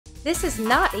This is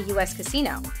not a US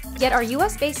casino, yet our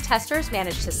US-based testers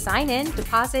managed to sign in,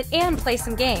 deposit, and play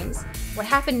some games. What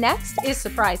happened next is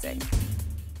surprising.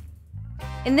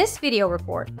 In this video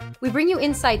report, we bring you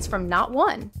insights from not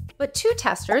one, but two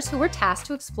testers who were tasked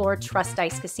to explore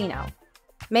TrustDice Casino.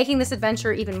 Making this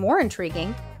adventure even more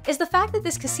intriguing is the fact that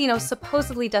this casino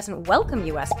supposedly doesn't welcome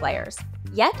US players,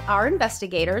 yet our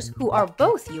investigators, who are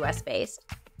both US-based,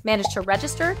 managed to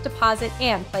register, deposit,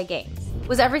 and play games.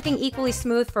 Was everything equally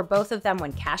smooth for both of them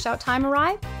when cash-out time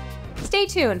arrived? Stay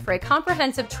tuned for a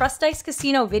comprehensive TrustDice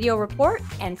Casino video report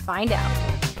and find out.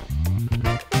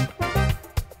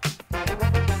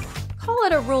 Call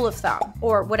it a rule of thumb,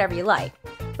 or whatever you like,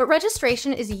 but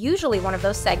registration is usually one of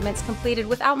those segments completed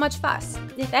without much fuss,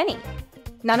 if any.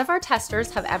 None of our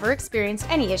testers have ever experienced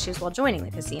any issues while joining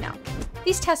the casino.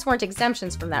 These tests weren't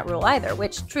exemptions from that rule either,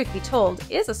 which, truth be told,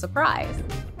 is a surprise.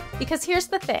 Because here's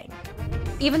the thing.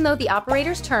 Even though the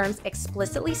operator's terms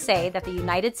explicitly say that the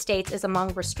United States is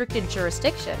among restricted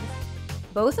jurisdictions,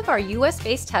 both of our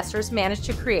US-based testers managed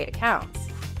to create accounts.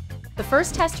 The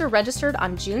first tester registered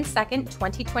on June 2nd,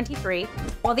 2023,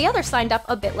 while the other signed up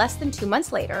a bit less than 2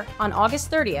 months later, on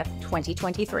August 30th,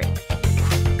 2023.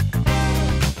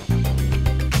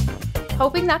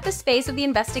 Hoping that this phase of the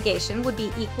investigation would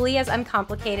be equally as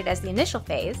uncomplicated as the initial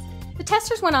phase, the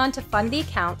testers went on to fund the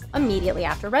account immediately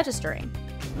after registering.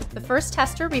 The first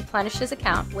tester replenished his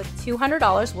account with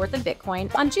 $200 worth of Bitcoin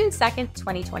on June 2nd,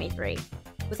 2023.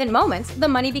 Within moments, the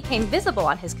money became visible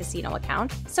on his casino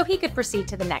account, so he could proceed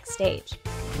to the next stage.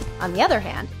 On the other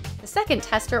hand, the second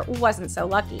tester wasn't so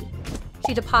lucky.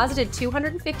 She deposited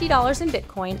 $250 in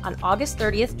Bitcoin on August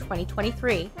 30th,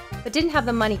 2023, but didn't have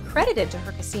the money credited to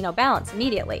her casino balance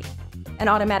immediately. An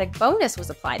automatic bonus was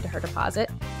applied to her deposit,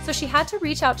 so she had to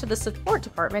reach out to the support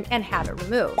department and have it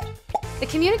removed. The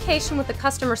communication with the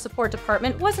customer support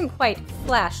department wasn't quite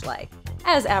flash-like,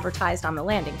 as advertised on the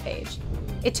landing page.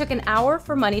 It took an hour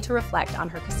for money to reflect on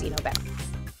her casino balance.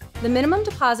 The minimum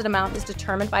deposit amount is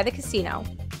determined by the casino,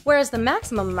 whereas the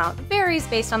maximum amount varies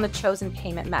based on the chosen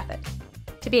payment method.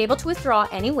 To be able to withdraw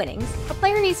any winnings, a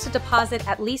player needs to deposit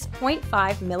at least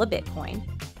 0.5 millibitcoin,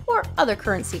 or other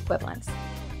currency equivalents.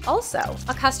 Also,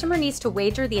 a customer needs to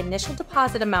wager the initial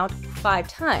deposit amount 5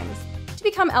 times to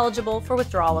become eligible for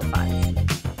withdrawal of funds.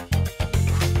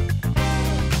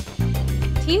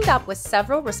 Teamed up with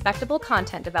several respectable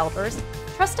content developers,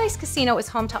 TrustDice Casino is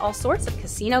home to all sorts of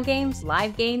casino games,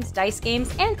 live games, dice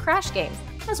games, and crash games,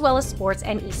 as well as sports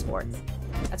and esports.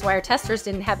 That's why our testers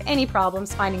didn't have any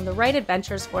problems finding the right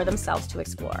adventures for themselves to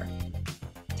explore.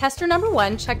 Tester number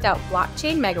 1 checked out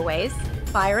Blockchain Megaways,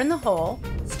 Fire in the Hole,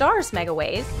 Stars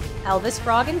Megaways, Elvis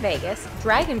Frog in Vegas,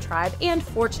 Dragon Tribe, and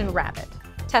Fortune Rabbit.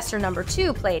 Tester number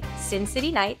 2 played Sin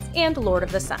City Nights and Lord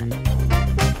of the Sun.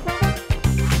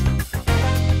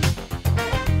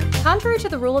 Contrary to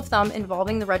the rule of thumb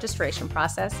involving the registration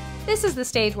process, this is the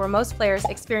stage where most players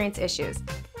experience issues,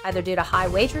 either due to high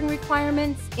wagering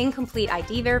requirements, incomplete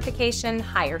ID verification,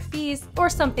 higher fees, or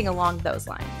something along those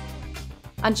lines.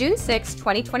 On June 6,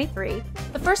 2023,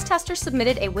 the first tester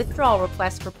submitted a withdrawal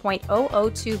request for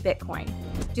 0.002 Bitcoin.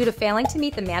 Due to failing to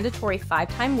meet the mandatory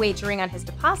 5-time wagering on his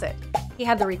deposit, he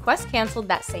had the request canceled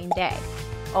that same day.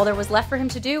 All there was left for him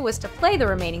to do was to play the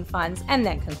remaining funds and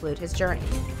then conclude his journey.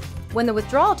 When the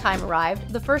withdrawal time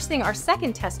arrived, the first thing our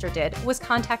second tester did was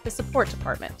contact the support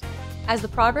department. As the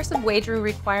progress of wagering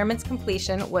requirements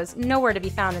completion was nowhere to be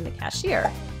found in the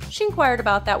cashier, she inquired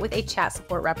about that with a chat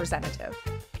support representative.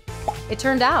 It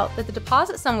turned out that the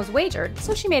deposit sum was wagered,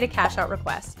 so she made a cash-out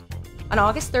request. On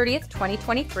August 30th,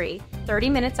 2023, 30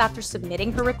 minutes after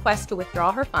submitting her request to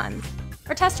withdraw her funds,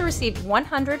 our tester received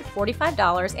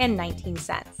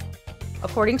 $145.19.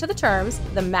 According to the terms,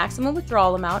 the maximum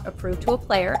withdrawal amount approved to a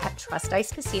player at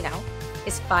TrustDice Casino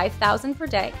is $5,000 per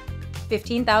day,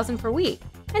 $15,000 per week,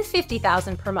 and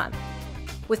 $50,000 per month.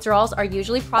 Withdrawals are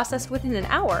usually processed within an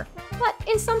hour, but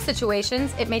in some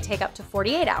situations, it may take up to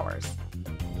 48 hours.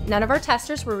 None of our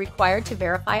testers were required to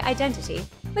verify identity,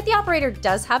 but the operator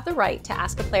does have the right to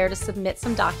ask a player to submit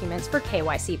some documents for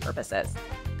KYC purposes.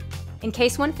 In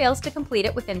case one fails to complete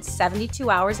it within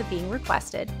 72 hours of being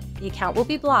requested, the account will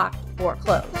be blocked or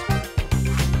closed.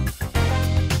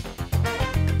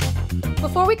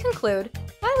 Before we conclude,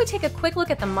 why don't we take a quick look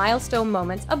at the milestone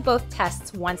moments of both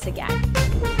tests once again.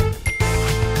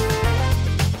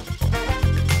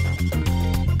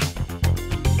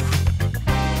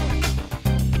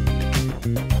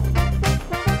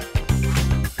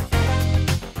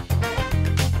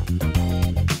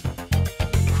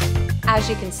 As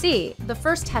you can see, the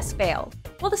first test failed,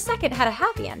 while the second had a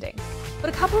happy ending, but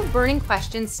a couple of burning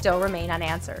questions still remain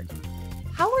unanswered.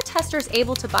 How were testers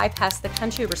able to bypass the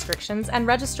country restrictions and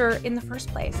register in the first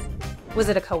place? Was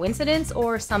it a coincidence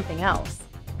or something else?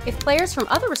 If players from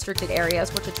other restricted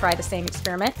areas were to try the same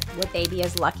experiment, would they be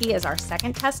as lucky as our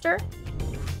second tester?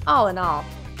 All in all,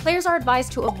 players are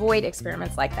advised to avoid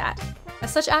experiments like that,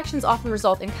 as such actions often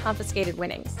result in confiscated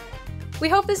winnings. We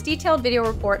hope this detailed video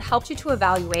report helped you to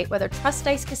evaluate whether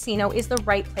TrustDice Casino is the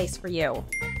right place for you.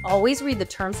 Always read the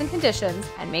terms and conditions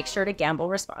and make sure to gamble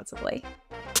responsibly.